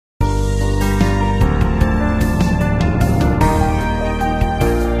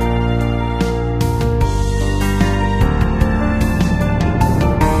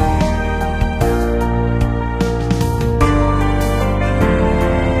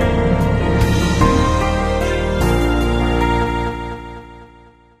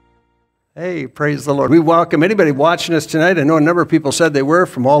Hey, praise the Lord. We welcome anybody watching us tonight. I know a number of people said they were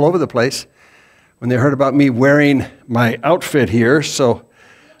from all over the place when they heard about me wearing my outfit here. So,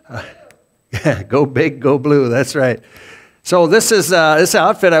 go big, go blue. That's right. So this is this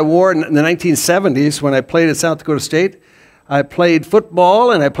outfit I wore in the 1970s when I played at South Dakota State. I played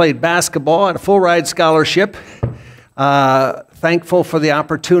football and I played basketball. I had a full ride scholarship. Thankful for the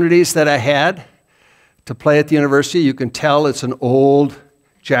opportunities that I had to play at the university. You can tell it's an old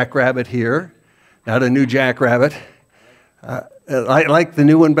jackrabbit here, not a new jackrabbit. I like the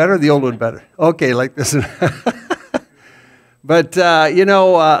new one better, the old one better. Okay, like this one. But, there's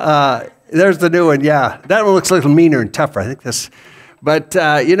the new one, yeah. That one looks a little meaner and tougher, I think this. But,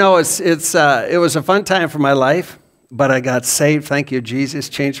 it was a fun time for my life, but I got saved. Thank you, Jesus,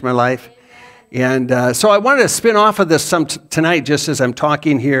 changed my life. And so I wanted to spin off of this tonight, just as I'm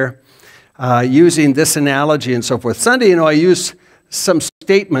talking here, using this analogy and so forth. Sunday, I use some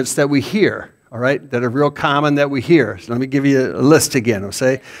statements that we hear, all right, that are real common that we hear. So let me give you a list again. I'll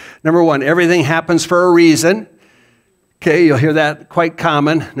say, number one, everything happens for a reason. Okay, you'll hear that quite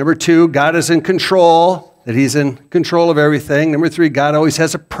common. Number two, God is in control, that he's in control of everything. Number three, God always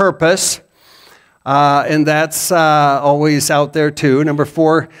has a purpose, and that's always out there too. Number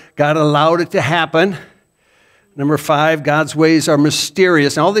four, God allowed it to happen. Number five, God's ways are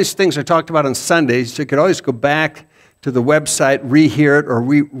mysterious. And all these things are talked about on Sundays, so you could always go back to the website, rehear it, or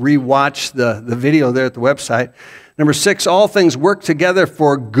re-watch the video there at the website. Number six, all things work together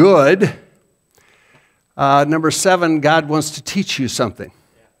for good. Number seven, God wants to teach you something.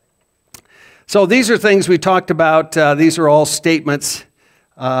 So these are things we talked about. These are all statements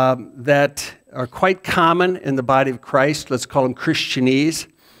that are quite common in the body of Christ. Let's call them Christianese.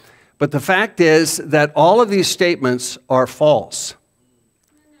 But the fact is that all of these statements are false.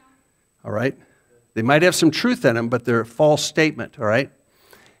 All right? They might have some truth in them, but they're a false statement, all right?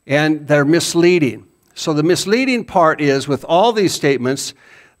 And they're misleading. So the misleading part is, with all these statements,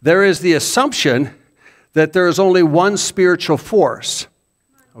 there is the assumption that there is only one spiritual force,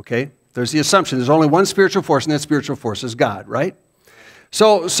 okay? There's the assumption there's only one spiritual force, and that spiritual force is God, right?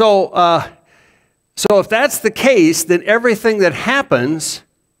 So if that's the case, then everything that happens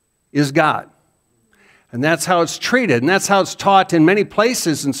is God. And that's how it's treated, and that's how it's taught in many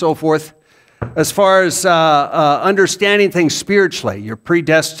places and so forth. As far as understanding things spiritually, you're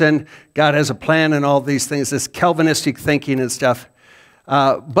predestined, God has a plan and all these things, this Calvinistic thinking and stuff.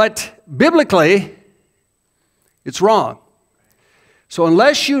 But biblically, it's wrong. So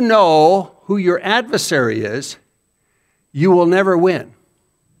unless you know who your adversary is, you will never win.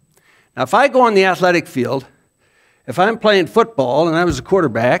 Now, if I go on the athletic field, if I'm playing football and I was a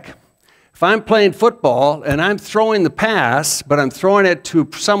quarterback, if I'm playing football and I'm throwing the pass, but I'm throwing it to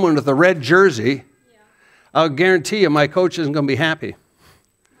someone with a red jersey, I'll guarantee you my coach isn't going to be happy.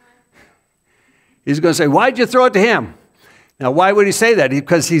 He's going to say, why'd you throw it to him? Now, why would he say that?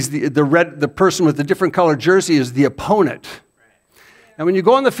 Because he's the person with the different colored jersey is the opponent. And when you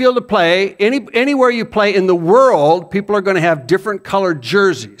go on the field to play, anywhere you play in the world, people are going to have different colored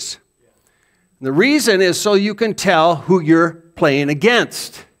jerseys. And the reason is so you can tell who you're playing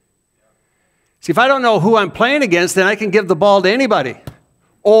against. See, if I don't know who I'm playing against, then I can give the ball to anybody.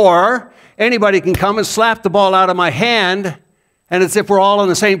 Or anybody can come and slap the ball out of my hand, and it's as if we're all on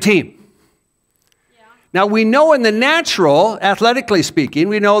the same team. Yeah. Now, we know in the natural, athletically speaking,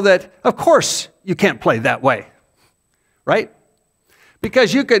 we know that, of course, you can't play that way. Right?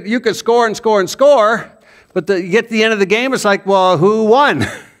 Because you could score and score and score, but you get to the end of the game, it's like, well, who won?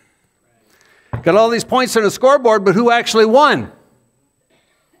 Got all these points on the scoreboard, but who actually won?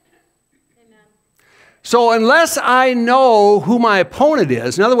 So unless I know who my opponent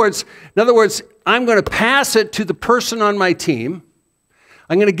is, in other words, I'm going to pass it to the person on my team.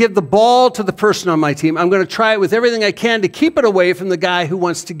 I'm going to give the ball to the person on my team. I'm going to try it with everything I can to keep it away from the guy who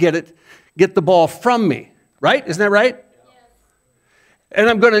wants to get the ball from me. Right? Isn't that right? Yes. And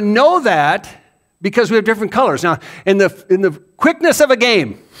I'm going to know that because we have different colors. Now, in the quickness of a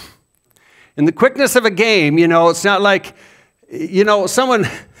game, it's not like,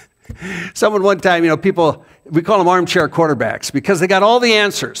 someone one time, people, we call them armchair quarterbacks because they got all the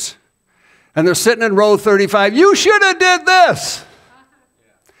answers. And they're sitting in row 35. You should have did this.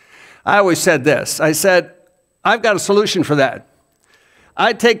 I always said this. I said, I've got a solution for that.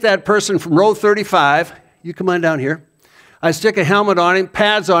 I take that person from row 35. You come on down here. I stick a helmet on him,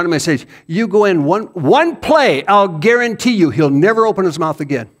 pads on him. I say, you go in one play. I'll guarantee you he'll never open his mouth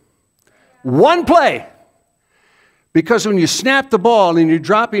again. One play. Because when you snap the ball and you're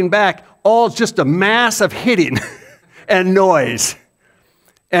dropping back, all it's just a mass of hitting and noise.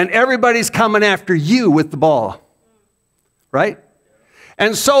 And everybody's coming after you with the ball. Right?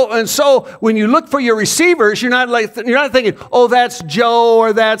 And so when you look for your receivers, you're not thinking, oh, that's Joe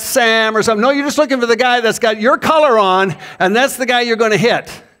or that's Sam or something. No, you're just looking for the guy that's got your color on, and that's the guy you're going to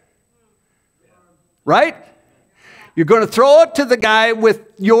hit. Right? You're going to throw it to the guy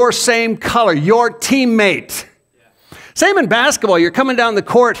with your same color, your teammate. Same in basketball. You're coming down the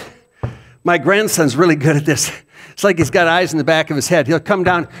court. My grandson's really good at this. It's like he's got eyes in the back of his head. He'll come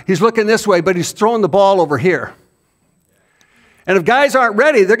down. He's looking this way, but he's throwing the ball over here. And if guys aren't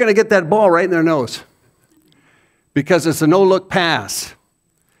ready, they're going to get that ball right in their nose because it's a no-look pass.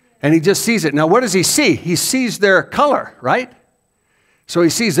 And he just sees it. Now, what does he see? He sees their color, right? So he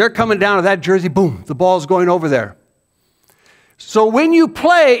sees they're coming down to that jersey. Boom, the ball's going over there. So when you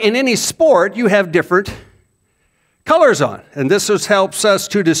play in any sport, you have different colors on. And this helps us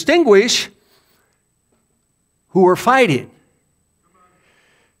to distinguish who we're fighting.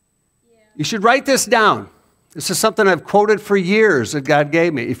 You should write this down. This is something I've quoted for years that God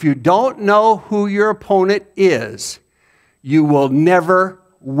gave me. If you don't know who your opponent is, you will never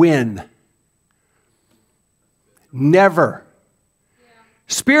win. Never. Yeah.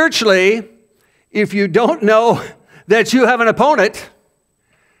 Spiritually, if you don't know that you have an opponent,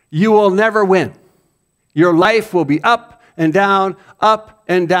 you will never win. Your life will be up and down, up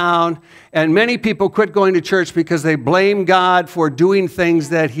and down. And many people quit going to church because they blame God for doing things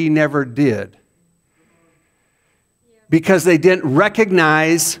that he never did. Because they didn't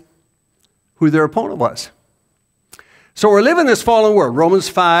recognize who their opponent was. So we're living in this fallen world. Romans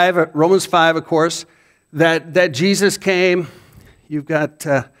 5, of course, that Jesus came. You've got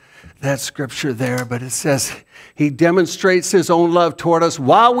that scripture there, but it says he demonstrates his own love toward us.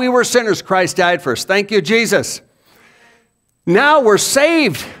 While we were sinners, Christ died for us. Thank you, Jesus. Now we're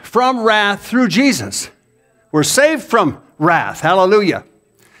saved from wrath through Jesus. We're saved from wrath. Hallelujah.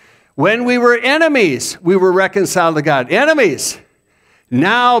 When we were enemies, we were reconciled to God. Enemies.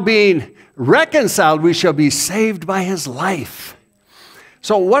 Now being reconciled, we shall be saved by his life.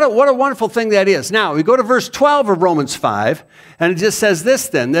 So what a wonderful thing that is. Now, we go to verse 12 of Romans 5, and it just says this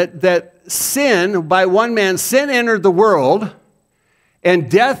then, that sin, by one man, sin entered the world, and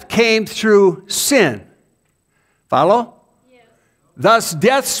death came through sin. Follow? Yes. Thus,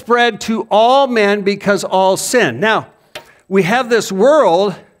 death spread to all men because all sin. Now, we have this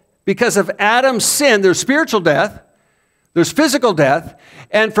world. Because of Adam's sin, there's spiritual death, there's physical death,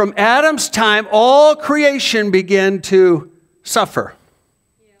 and from Adam's time, all creation began to suffer.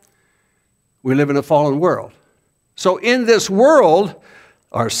 Yeah. We live in a fallen world. So in this world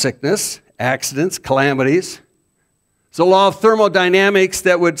are sickness, accidents, calamities. It's the law of thermodynamics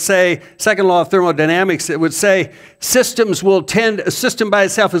that would say, second law of thermodynamics, that would say a system by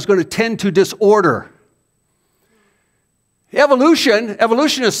itself is going to tend to disorder.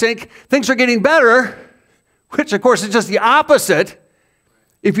 Evolutionists think things are getting better, which of course is just the opposite.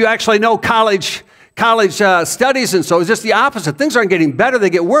 If you actually know college studies and so, it's just the opposite. Things aren't getting better, they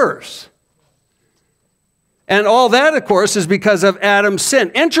get worse. And all that, of course, is because of Adam's sin.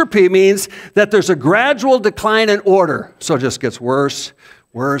 Entropy means that there's a gradual decline in order. So it just gets worse,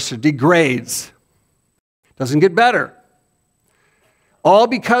 it degrades. Doesn't get better. All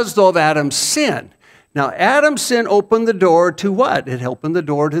because, though, of Adam's sin. Now, Adam's sin opened the door to what? It opened the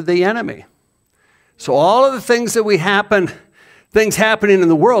door to the enemy. So all of the things things happening in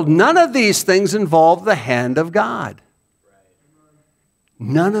the world, none of these things involve the hand of God.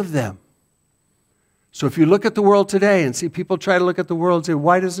 None of them. So if you look at the world today and see people try to look at the world and say,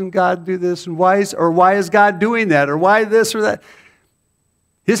 why doesn't God do this? And why is God doing that? Or why this or that?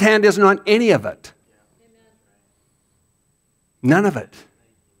 His hand isn't on any of it. None of it.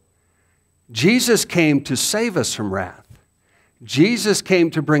 Jesus came to save us from wrath. Jesus came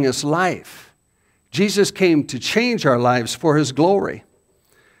to bring us life. Jesus came to change our lives for his glory.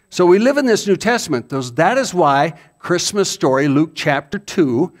 So we live in this New Testament. That is why Christmas story, Luke chapter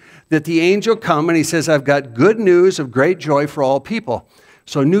 2, that the angel come and he says, I've got good news of great joy for all people.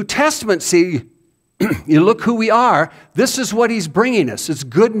 So New Testament, see, you look who we are. This is what he's bringing us. It's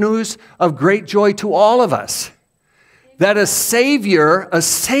good news of great joy to all of us. That a Savior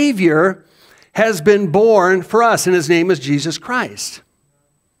has been born for us, and his name is Jesus Christ.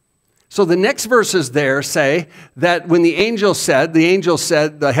 So the next verses there say that when the angel said,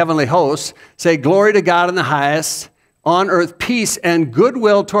 the heavenly hosts, say, glory to God in the highest, on earth peace and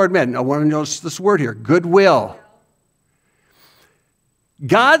goodwill toward men. I want to notice this word here, goodwill.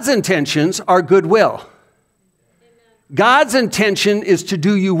 God's intentions are goodwill. God's intention is to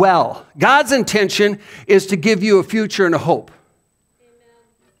do you well. God's intention is to give you a future and a hope.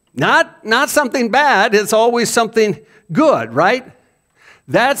 Not something bad, it's always something good, right?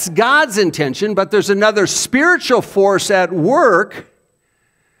 That's God's intention, but there's another spiritual force at work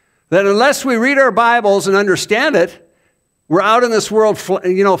that unless we read our Bibles and understand it, we're out in this world,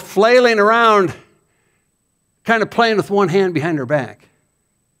 flailing around, kind of playing with one hand behind our back.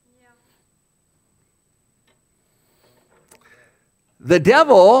 Yeah. The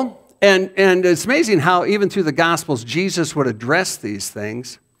devil, and it's amazing how even through the Gospels, Jesus would address these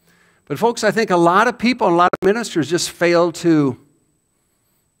things. But folks, I think a lot of people and a lot of ministers just fail to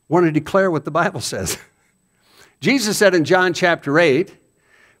want to declare what the Bible says. Jesus said in John chapter 8,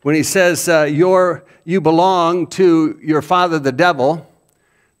 when he says, you belong to your father the devil,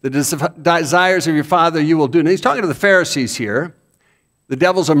 the desires of your father you will do. And he's talking to the Pharisees here. The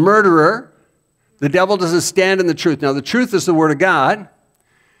devil's a murderer. The devil doesn't stand in the truth. Now, the truth is the word of God. Amen.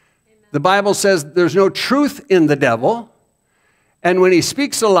 The Bible says there's no truth in the devil. And when he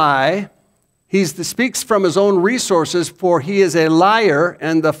speaks a lie, he speaks from his own resources, for he is a liar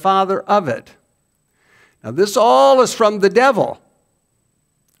and the father of it. Now, this all is from the devil,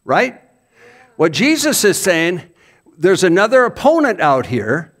 right? What Jesus is saying, there's another opponent out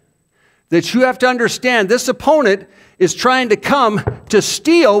here that you have to understand. This opponent is trying to come to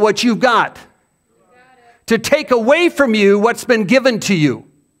steal what you've got, to take away from you what's been given to you.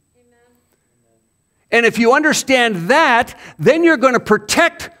 And if you understand that, then you're going to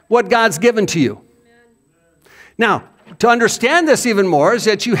protect what God's given to you. Now, to understand this even more is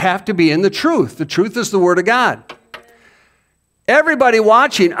that you have to be in the truth. The truth is the Word of God. Everybody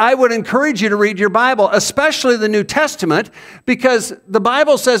watching, I would encourage you to read your Bible, especially the New Testament, because the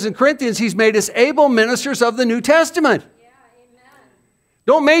Bible says in Corinthians, He's made us able ministers of the New Testament. Yeah, amen.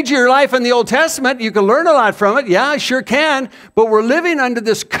 Don't major your life in the Old Testament. You can learn a lot from it. Yeah, I sure can. But we're living under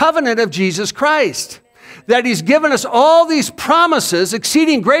this covenant of Jesus Christ, that He's given us all these promises,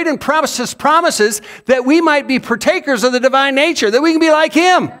 exceeding great and promises, that we might be partakers of the divine nature, that we can be like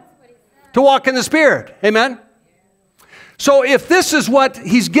Him, to walk in the Spirit. Amen? So if this is what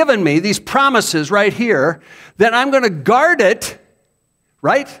He's given me, these promises right here, then I'm going to guard it,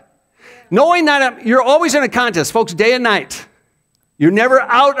 right? Knowing that you're always in a contest, folks, day and night. You're never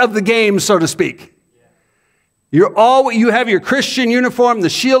out of the game, so to speak. You have your Christian uniform, the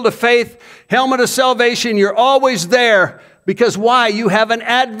shield of faith, helmet of salvation. You're always there because why? You have an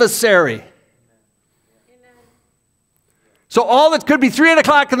adversary. Amen. So all that could be 3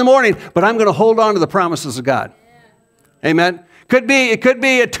 o'clock in the morning, but I'm going to hold on to the promises of God. Amen. It could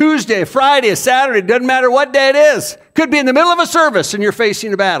be a Tuesday, a Friday, a Saturday. Doesn't matter what day it is. Could be in the middle of a service and you're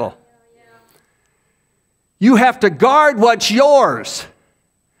facing a battle. You have to guard what's yours.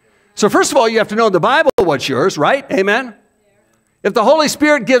 So first of all, you have to know in the Bible what's yours, right? Amen. If the Holy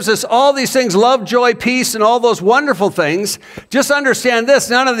Spirit gives us all these things, love, joy, peace, and all those wonderful things, just understand this: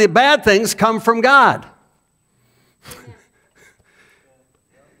 none of the bad things come from God.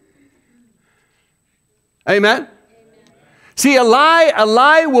 Amen. See, a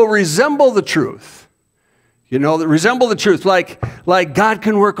lie will resemble the truth. Resemble the truth, like God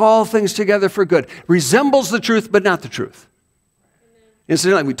can work all things together for good. Resembles the truth, but not the truth.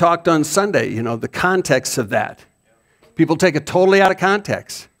 Incidentally, we talked on Sunday, the context of that. People take it totally out of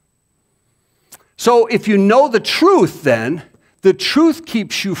context. So if you know the truth, then the truth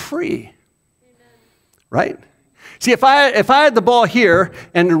keeps you free. Right? See, if I had the ball here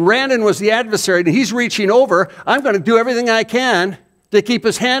and Randon was the adversary and he's reaching over, I'm going to do everything I can to keep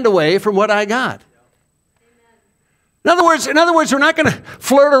his hand away from what I got. In other words, we're not going to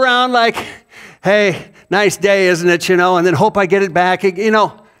flirt around like, hey, nice day, isn't it, and then hope I get it back.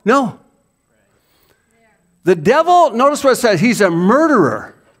 No. The devil, notice what it says, he's a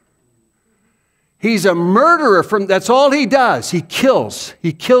murderer. He's a murderer. That's all he does. He kills.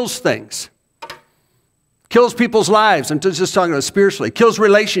 He kills things. Kills people's lives. I'm just talking about spiritually. Kills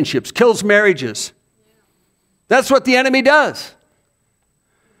relationships. Kills marriages. That's what the enemy does.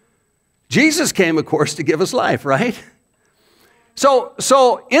 Jesus came, of course, to give us life, right?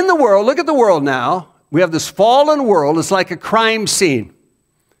 So in the world, look at the world now. We have this fallen world. It's like a crime scene,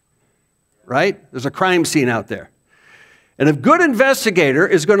 right? There's a crime scene out there. And a good investigator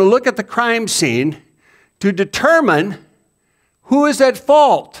is going to look at the crime scene to determine who is at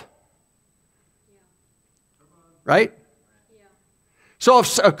fault. Right? Yeah. So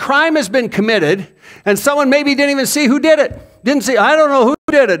if a crime has been committed and someone maybe didn't even see who did it. Didn't see, I don't know who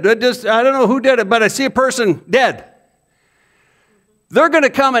did it. I don't know who did it, but I see a person dead. They're going to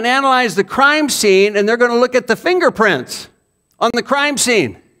come and analyze the crime scene and they're going to look at the fingerprints on the crime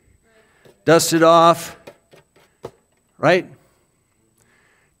scene. Dust it off. Right?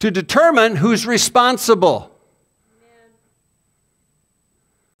 To determine who's responsible.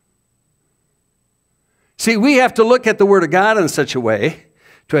 See, we have to look at the Word of God in such a way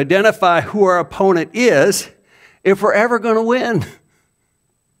to identify who our opponent is if we're ever going to win.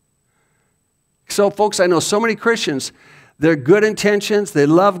 So, folks, I know so many Christians, they're good intentions, they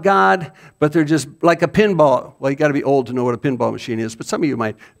love God, but they're just like a pinball. Well, you got to be old to know what a pinball machine is, but some of you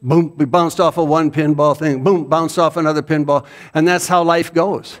might. Boom, be bounced off of one pinball thing, boom, bounced off another pinball, and that's how life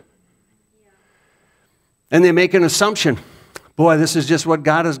goes. And they make an assumption. Boy, this is just what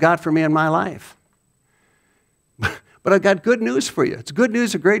God has got for me in my life. But I've got good news for you. It's good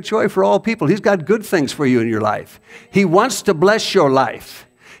news, a great joy for all people. He's got good things for you in your life. He wants to bless your life.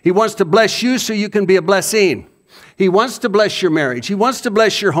 He wants to bless you so you can be a blessing. He wants to bless your marriage. He wants to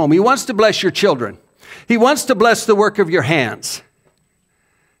bless your home. He wants to bless your children. He wants to bless the work of your hands.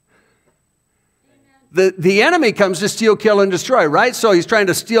 The enemy comes to steal, kill, and destroy, right? So he's trying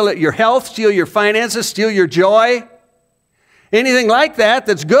to steal your health, steal your finances, steal your joy. Anything like that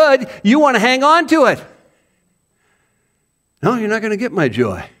that's good, you want to hang on to it. No, you're not going to get my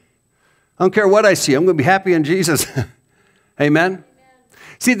joy. I don't care what I see. I'm going to be happy in Jesus. Amen?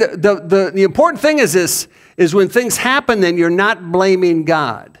 See, the important thing is this, is when things happen, then you're not blaming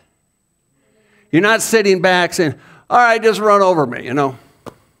God. You're not sitting back saying, all right, just run over me, you know.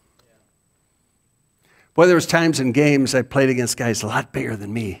 Boy, there was times in games I played against guys a lot bigger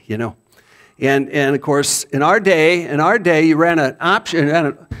than me, you know. And of course, in our day, you ran an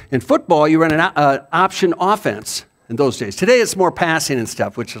option, in football, you ran an option offense in those days. Today, it's more passing and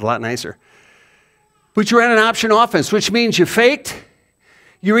stuff, which is a lot nicer. But you ran an option offense, which means you faked,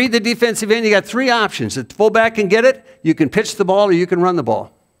 you read the defensive end, you got three options. The fullback can get it, you can pitch the ball, or you can run the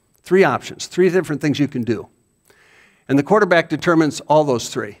ball. Three options, three different things you can do. And the quarterback determines all those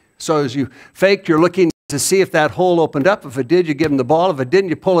three. So as you faked, you're looking to see if that hole opened up. If it did, you give him the ball. If it didn't,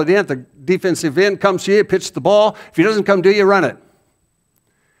 you pull it in. If the defensive end comes to you, pitch the ball. If he doesn't come to you, run it.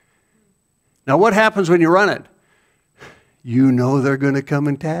 Now, what happens when you run it? You know they're going to come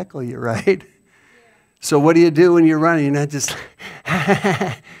and tackle you, right? So what do you do when you're running? You're not just,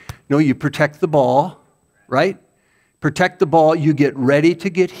 no, you protect the ball, right? Protect the ball. You get ready to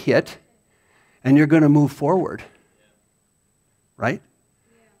get hit, and you're going to move forward, right?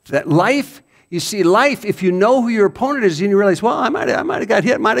 That life, you see, life, if you know who your opponent is, and you realize, well, I might have got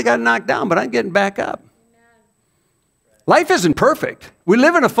hit, might have got knocked down, but I'm getting back up. Life isn't perfect. We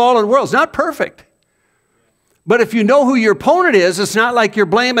live in a fallen world. It's not perfect. But if you know who your opponent is, it's not like you're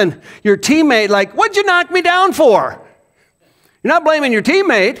blaming your teammate, like, what'd you knock me down for? You're not blaming your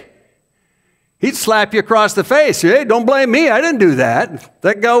teammate. He'd slap you across the face. Hey, don't blame me. I didn't do that.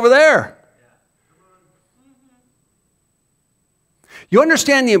 That guy over there. You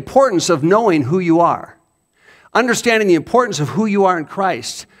understand the importance of knowing who you are. Understanding the importance of who you are in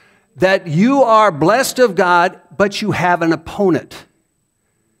Christ. That you are blessed of God, but you have an opponent.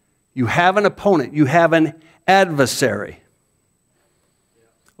 You have an opponent. You have an adversary.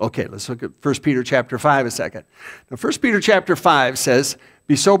 Okay, let's look at 1 Peter chapter 5 a second. Now, 1 Peter chapter 5 says,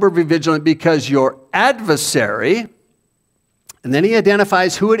 be sober, be vigilant, because your adversary, and then he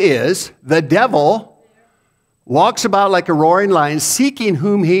identifies who it is, the devil, walks about like a roaring lion, seeking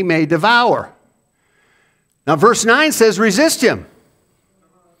whom he may devour. Now, verse 9 says, resist him.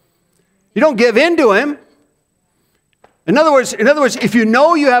 You don't give in to him. In other words, if you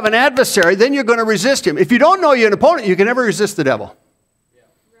know you have an adversary, then you're going to resist him. If you don't know you're an opponent, you can never resist the devil.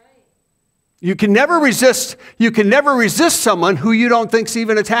 You can never resist someone who you don't think's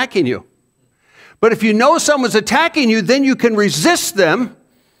even attacking you. But if you know someone's attacking you, then you can resist them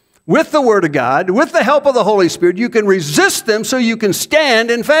with the Word of God, with the help of the Holy Spirit. You can resist them so you can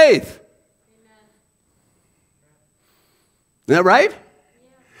stand in faith. Amen. Isn't that right?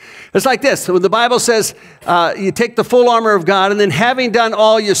 It's like this. When the Bible says you take the full armor of God, and then having done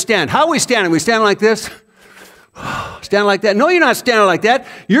all, you stand. How are we standing? We stand like this? Stand like that? No, you're not standing like that.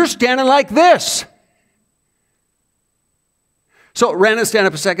 You're standing like this. So, Rannan, stand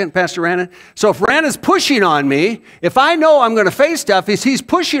up a second, Pastor Rannan. So if Rannan's pushing on me, if I know I'm going to face stuff, if he's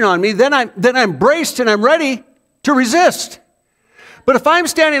pushing on me, then I'm braced and I'm ready to resist. But if I'm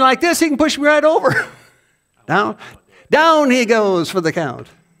standing like this, he can push me right over. Down he goes for the count.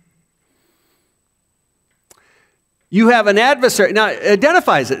 You have an adversary. Now, it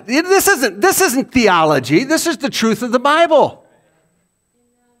identifies it. This isn't theology. This is the truth of the Bible.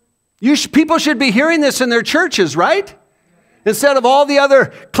 People should be hearing this in their churches, right? Instead of all the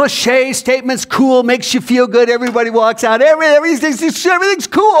other cliche statements, cool, makes you feel good, everybody walks out, everything's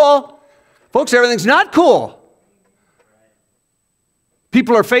cool. Folks, everything's not cool.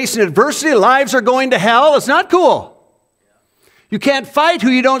 People are facing adversity, lives are going to hell. It's not cool. You can't fight who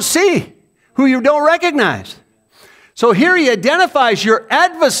you don't see, who you don't recognize. So here he identifies your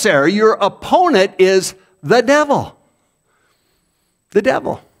adversary, your opponent is the devil. The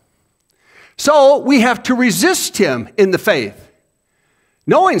devil. So we have to resist him in the faith.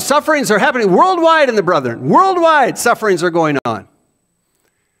 Knowing sufferings are happening worldwide in the brethren. Worldwide sufferings are going on.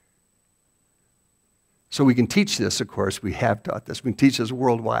 So we can teach this, of course. We have taught this. We can teach this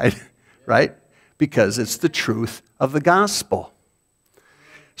worldwide, right? Because it's the truth of the gospel.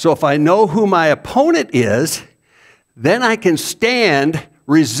 So if I know who my opponent is, then I can stand,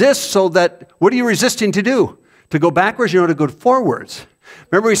 resist so that, what are you resisting to do? To go backwards? You know, to go forwards.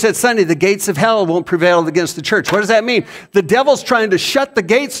 Remember we said Sunday, the gates of hell won't prevail against the church. What does that mean? The devil's trying to shut the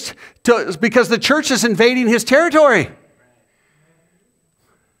gates because the church is invading his territory.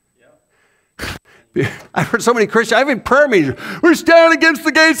 I've heard so many Christians, I've been prayer meetings, we're standing against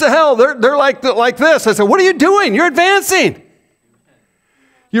the gates of hell. They're like this. I said, what are you doing? You're advancing.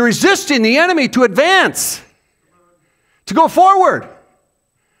 You're resisting the enemy to advance, to go forward.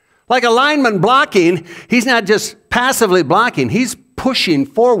 Like a lineman blocking, he's not just passively blocking, he's pushing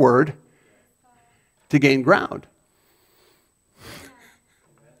forward to gain ground.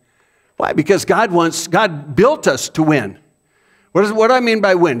 Why? Because God built us to win. What do I mean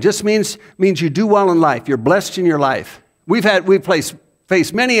by win? Just means you do well in life. You're blessed in your life. We've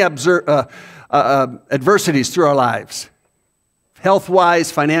faced many adversities through our lives,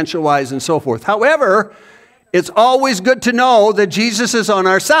 health-wise, financial-wise, and so forth. However, it's always good to know that Jesus is on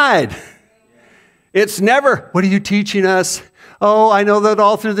our side. It's never, what are you teaching us? Oh, I know that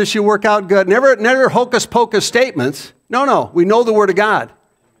all through this you work out good. Never hocus-pocus statements. No, we know the Word of God.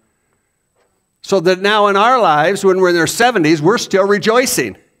 So that now in our lives, when we're in their 70s, we're still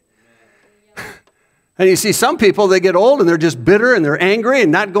rejoicing. And you see some people, they get old and they're just bitter and they're angry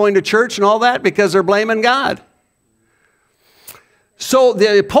and not going to church and all that because they're blaming God. So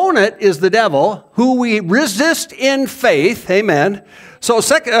the opponent is the devil, who we resist in faith. Amen. So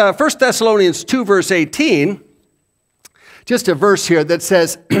 1 Thessalonians 2, verse 18, just a verse here that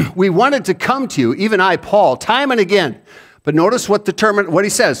says, we wanted to come to you, even I, Paul, time and again. But notice what he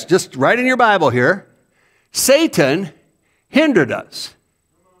says, just right in your Bible here. Satan hindered us.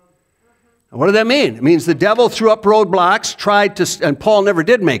 Now, what does that mean? It means the devil threw up roadblocks, and Paul never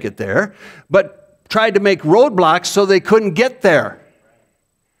did make it there, but tried to make roadblocks so they couldn't get there.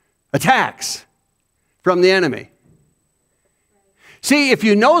 Attacks from the enemy. See, if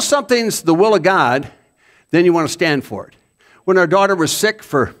you know something's the will of God, then you want to stand for it. When our daughter was sick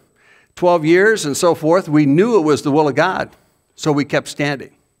for 12 years and so forth, we knew it was the will of God, so we kept standing.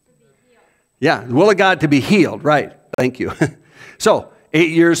 Yeah, the will of God to be healed, right. Thank you. So,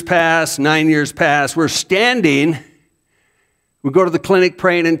 8 years pass, 9 years pass, we're standing. We go to the clinic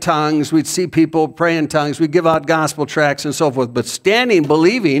praying in tongues, we'd see people pray in tongues, we give out gospel tracts and so forth, but standing,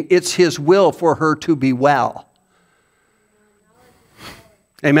 believing it's His will for her to be well.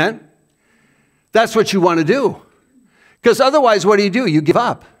 Amen? That's what you want to do. Because otherwise, what do? You give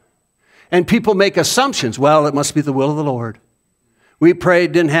up. And people make assumptions. Well, it must be the will of the Lord. We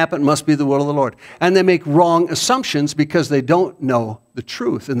prayed, didn't happen, it must be the will of the Lord. And they make wrong assumptions because they don't know the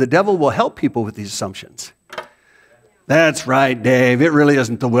truth. And the devil will help people with these assumptions. That's right, Dave. It really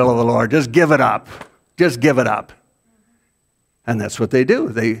isn't the will of the Lord. Just give it up. Just give it up. And that's what they do.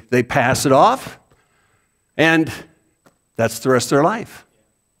 They pass it off, and that's the rest of their life.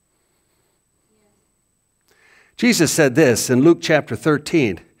 Jesus said this in Luke chapter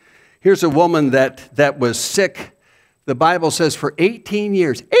 13. Here's a woman that was sick, the Bible says, for 18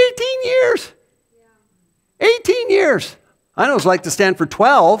 years. 18 years! 18 years. I know it's like to stand for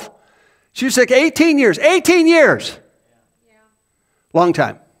 12. She was sick 18 years. 18 years! Long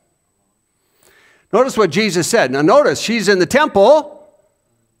time. Notice what Jesus said. Now notice, she's in the temple.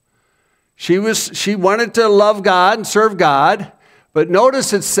 She wanted to love God and serve God. But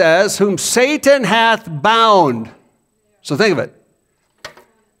notice it says, whom Satan hath bound. So think of it.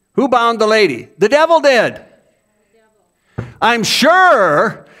 Who bound the lady? The devil did. I'm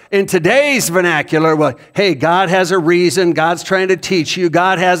sure in today's vernacular, well, hey, God has a reason. God's trying to teach you.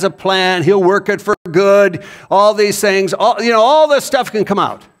 God has a plan. He'll work it for good. All these things, all this stuff can come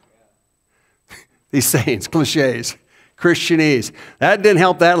out. These sayings, cliches, Christianese. That didn't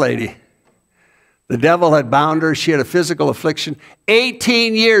help that lady. The devil had bound her. She had a physical affliction.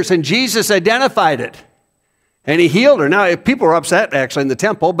 18 years, and Jesus identified it. And He healed her. Now, if people were upset, actually, in the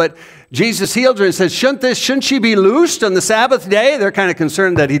temple, but Jesus healed her and said, shouldn't she be loosed on the Sabbath day? They're kind of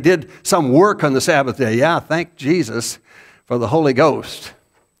concerned that He did some work on the Sabbath day. Yeah, thank Jesus for the Holy Ghost.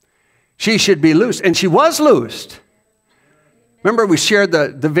 She should be loosed, and she was loosed. Remember, we shared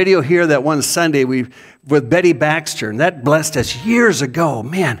the video here that one Sunday with Betty Baxter, and that blessed us years ago.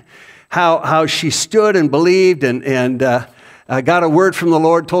 Man, how she stood and believed and got a word from the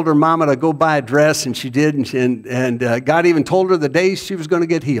Lord, told her mama to go buy a dress, and she did, and God even told her the day she was going to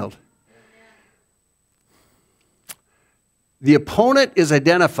get healed. The opponent is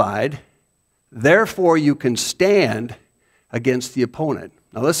identified, therefore you can stand against the opponent.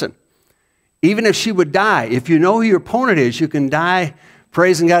 Now listen, even if she would die, if you know who your opponent is, you can die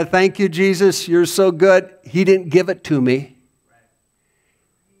praising God. Thank you, Jesus. You're so good. He didn't give it to me.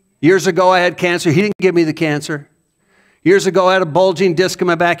 Years ago, I had cancer. He didn't give me the cancer. Years ago, I had a bulging disc in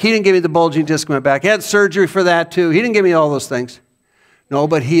my back. He didn't give me the bulging disc in my back. I had surgery for that too. He didn't give me all those things. No,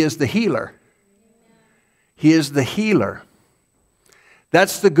 but he is the healer. He is the healer.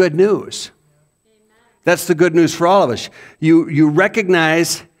 That's the good news. That's the good news for all of us. You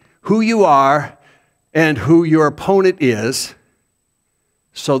recognize who you are and who your opponent is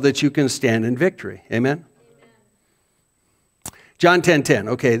so that you can stand in victory. Amen? John 10:10.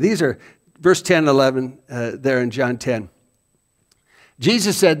 Okay, these are verse 10 and 11 there in John 10.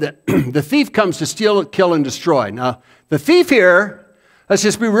 Jesus said that the thief comes to steal, kill, and destroy. Now, the thief here, let's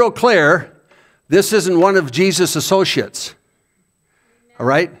just be real clear, this isn't one of Jesus' associates. All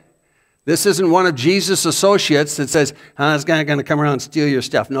right? This isn't one of Jesus' associates that says, this guy going to come around and steal your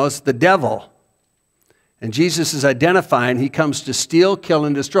stuff. No, it's the devil. And Jesus is identifying he comes to steal, kill,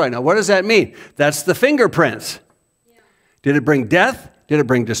 and destroy. Now, what does that mean? That's the fingerprints. Yeah. Did it bring death? Did it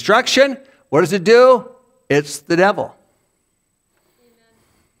bring destruction? What does it do? It's the devil. Amen.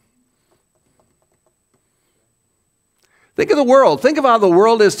 Think of the world. Think of how the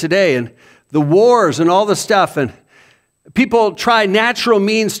world is today and the wars and all the stuff. And people try natural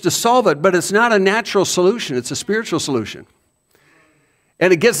means to solve it, but it's not a natural solution. It's a spiritual solution.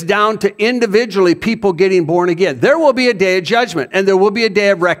 And it gets down to individually people getting born again. There will be a day of judgment, and there will be a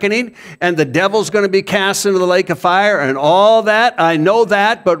day of reckoning, and the devil's going to be cast into the lake of fire and all that. I know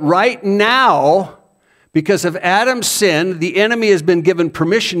that, but right now, because of Adam's sin, the enemy has been given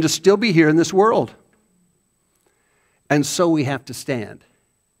permission to still be here in this world. And so we have to stand.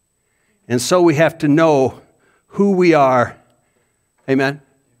 And so we have to know who we are, amen,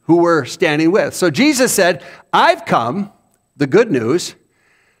 who we're standing with. So Jesus said, I've come, the good news,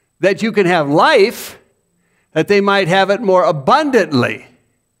 that you can have life, that they might have it more abundantly.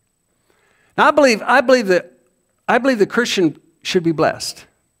 Now, I believe the Christian should be blessed.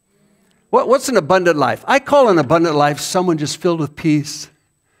 What's an abundant life? I call an abundant life someone just filled with peace,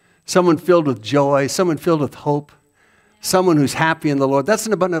 someone filled with joy, someone filled with hope, someone who's happy in the Lord. That's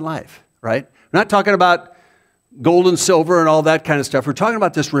an abundant life, right? We're not talking about gold and silver and all that kind of stuff. We're talking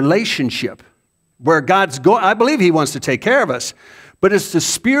about this relationship where God's going. I believe he wants to take care of us. But it's the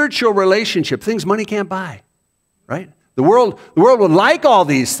spiritual relationship, things money can't buy, right? The world would like all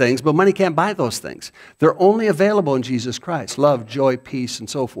these things, but money can't buy those things. They're only available in Jesus Christ, love, joy, peace, and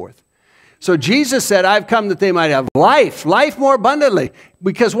so forth. So Jesus said, I've come that they might have life more abundantly.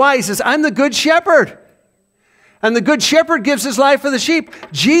 Because why? He says, I'm the good shepherd. And the good shepherd gives his life for the sheep.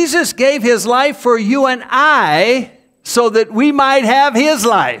 Jesus gave his life for you and I so that we might have his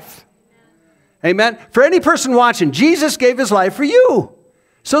life. Amen. For any person watching, Jesus gave his life for you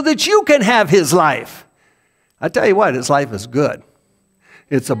so that you can have his life. I tell you what, his life is good.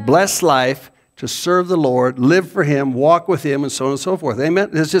 It's a blessed life to serve the Lord, live for him, walk with him, and so on and so forth.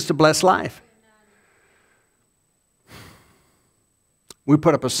 Amen. It's just a blessed life. We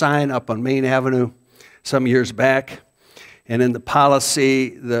put up a sign up on Main Avenue some years back, and in the policy,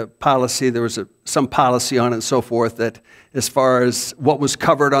 there was some policy on it and so forth that as far as what was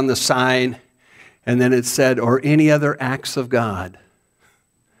covered on the sign, and then it said, or any other acts of God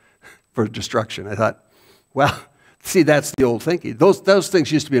for destruction. I thought, well, see, that's the old thinking. Those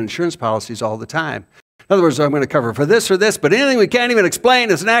things used to be in insurance policies all the time. In other words, I'm going to cover for this or this, but anything we can't even explain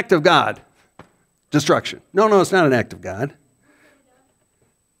is an act of God. Destruction. No, it's not an act of God.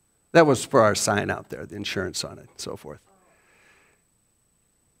 That was for our sign out there, the insurance on it, and so forth.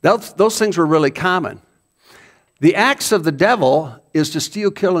 Those things were really common. The acts of the devil is to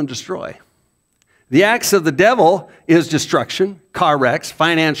steal, kill, and destroy. The acts of the devil is destruction, car wrecks,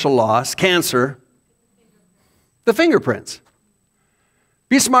 financial loss, cancer, the fingerprints.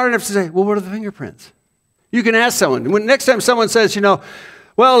 Be smart enough to say, well, what are the fingerprints? You can ask someone. Next time someone says,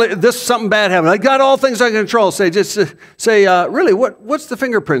 well, this something bad happened. I got all things under control. Really, what's the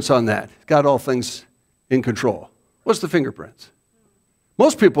fingerprints on that? Got all things in control. What's the fingerprints?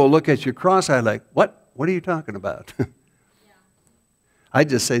 Most people look at you cross-eyed like, what? What are you talking about? I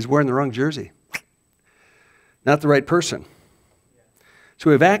just say he's wearing the wrong jersey. Not the right person.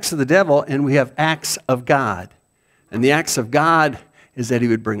 So we have acts of the devil and we have acts of God. And the acts of God is that he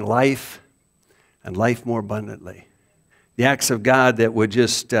would bring life and life more abundantly. The acts of God that would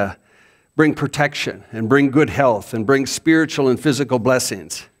just bring protection and bring good health and bring spiritual and physical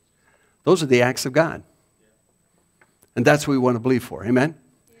blessings. Those are the acts of God. And that's what we want to believe for. Amen?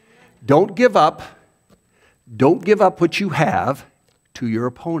 Don't give up. Don't give up what you have to your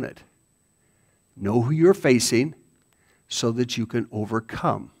opponent. Know who you're facing so that you can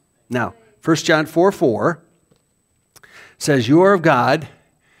overcome. Now, 1 John 4:4 says, you are of God,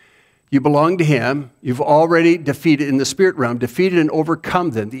 you belong to him, you've already defeated, in the spirit realm, defeated and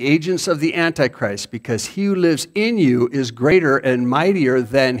overcome them, the agents of the Antichrist, because he who lives in you is greater and mightier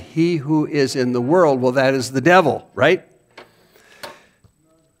than he who is in the world. Well, that is the devil, right?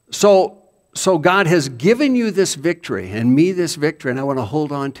 So God has given you this victory, and me this victory, and I want to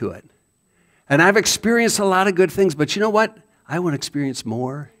hold on to it. And I've experienced a lot of good things, but you know what? I want to experience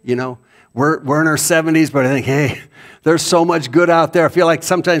more, you know. We're in our 70s, but I think, hey, there's so much good out there. I feel like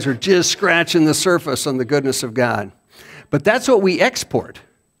sometimes we're just scratching the surface on the goodness of God. But that's what we export.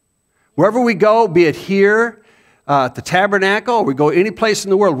 Wherever we go, be it here, at the tabernacle, or we go any place in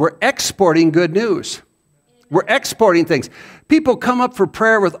the world, we're exporting good news. We're exporting things. People come up for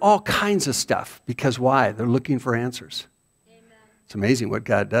prayer with all kinds of stuff. Because why? They're looking for answers. Amen. It's amazing what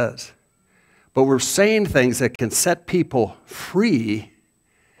God does. But we're saying things that can set people free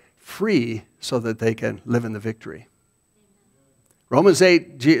so that they can live in the victory. Romans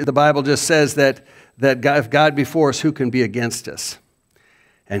 8, the Bible just says that if God be for us, who can be against us?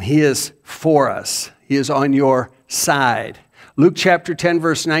 And he is for us. He is on your side. Luke chapter 10,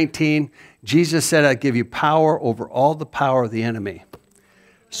 verse 19, Jesus said, I give you power over all the power of the enemy.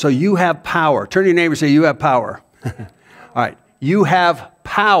 So you have power. Turn to your neighbor and say, you have power. All right. You have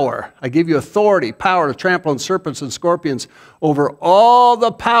power. I give you authority, power to trample on serpents and scorpions over all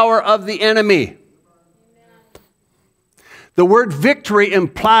the power of the enemy. Amen. The word victory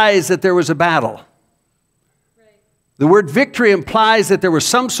implies that there was a battle. Right. The word victory implies that there was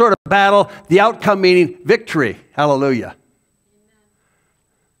some sort of battle, the outcome meaning victory. Hallelujah. Amen.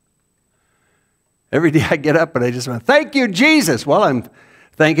 Every day I get up and I just want, thank you, Jesus. Well, I'm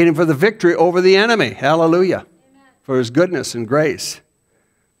thanking him for the victory over the enemy. Hallelujah. For his goodness and grace.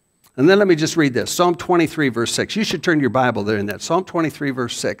 And then let me just read this. Psalm 23, verse 6. You should turn your Bible there in that. Psalm 23,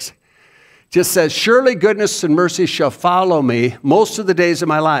 verse 6. Just says, surely goodness and mercy shall follow me most of the days of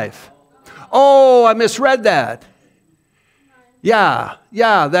my life. Oh, I misread that. Yeah,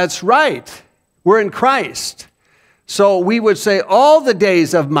 that's right. We're in Christ. So we would say all the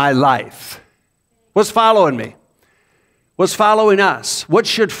days of my life. What's following me? What's following us? What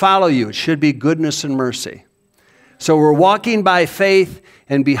should follow you? It should be goodness and mercy. So we're walking by faith,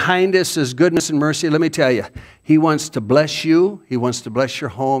 and behind us is goodness and mercy. Let me tell you, he wants to bless you. He wants to bless your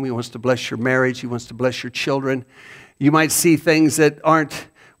home. He wants to bless your marriage. He wants to bless your children. You might see things that aren't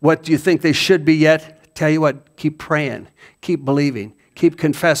what you think they should be yet. Tell you what, keep praying. Keep believing. Keep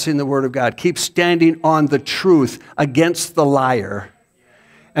confessing the word of God. Keep standing on the truth against the liar.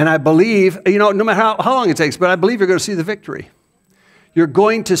 And I believe, no matter how long it takes, but I believe you're going to see the victory. You're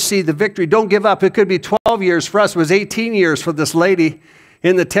going to see the victory. Don't give up. It could be 12 years for us. It was 18 years for this lady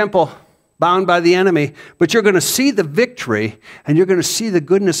in the temple, bound by the enemy. But you're going to see the victory, and you're going to see the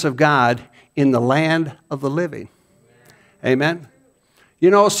goodness of God in the land of the living. Amen?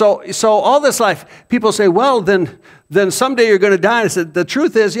 So all this life, people say, well, then someday you're going to die. I said, the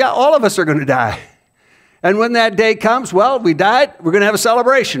truth is, yeah, all of us are going to die. And when that day comes, well, we died. We're going to have a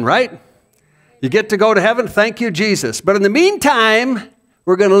celebration, right? You get to go to heaven. Thank you, Jesus. But in the meantime,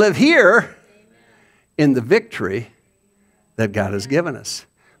 we're going to live here in the victory that God has given us.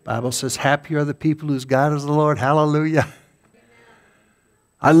 The Bible says, happy are the people whose God is the Lord. Hallelujah.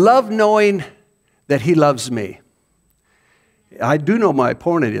 I love knowing that he loves me. I do know my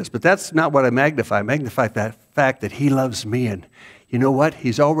opponent is, but that's not what I magnify. I magnify that fact that he loves me. And you know what?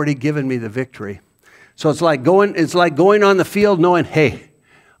 He's already given me the victory. So it's like going on the field knowing, hey,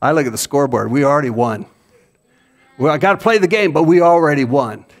 I look at the scoreboard. We already won. Well, I got to play the game, but we already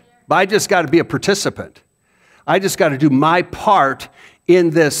won. But I just got to be a participant. I just got to do my part in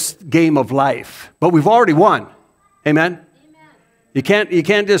this game of life. But we've already won. Amen? You can't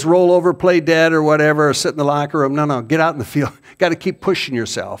just roll over, play dead or whatever, or sit in the locker room. No, get out in the field. Got to keep pushing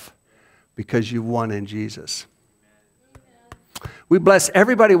yourself because you've won in Jesus. We bless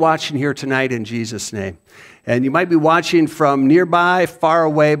everybody watching here tonight in Jesus' name. And you might be watching from nearby, far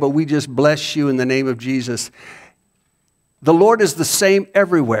away, but we just bless you in the name of Jesus. The Lord is the same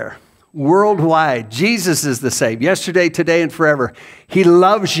everywhere, worldwide. Jesus is the same, yesterday, today, and forever. He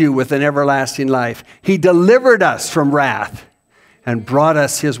loves you with an everlasting life. He delivered us from wrath and brought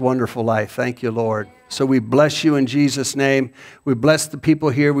us his wonderful life. Thank you, Lord. So we bless you in Jesus' name. We bless the people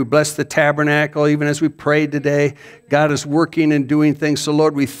here. We bless the tabernacle. Even as we prayed today, God is working and doing things. So,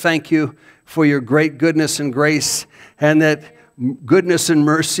 Lord, we thank you for your great goodness and grace, and that goodness and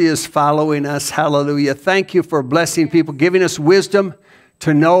mercy is following us. Hallelujah. Thank you for blessing people, giving us wisdom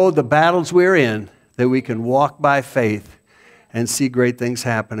to know the battles we're in, that we can walk by faith and see great things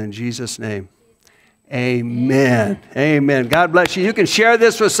happen in Jesus' name. Amen. Amen. God bless you. You can share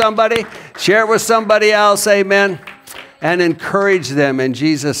this with somebody. Share it with somebody else. Amen. And encourage them in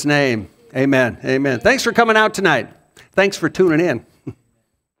Jesus' name. Amen. Amen. Thanks for coming out tonight. Thanks for tuning in.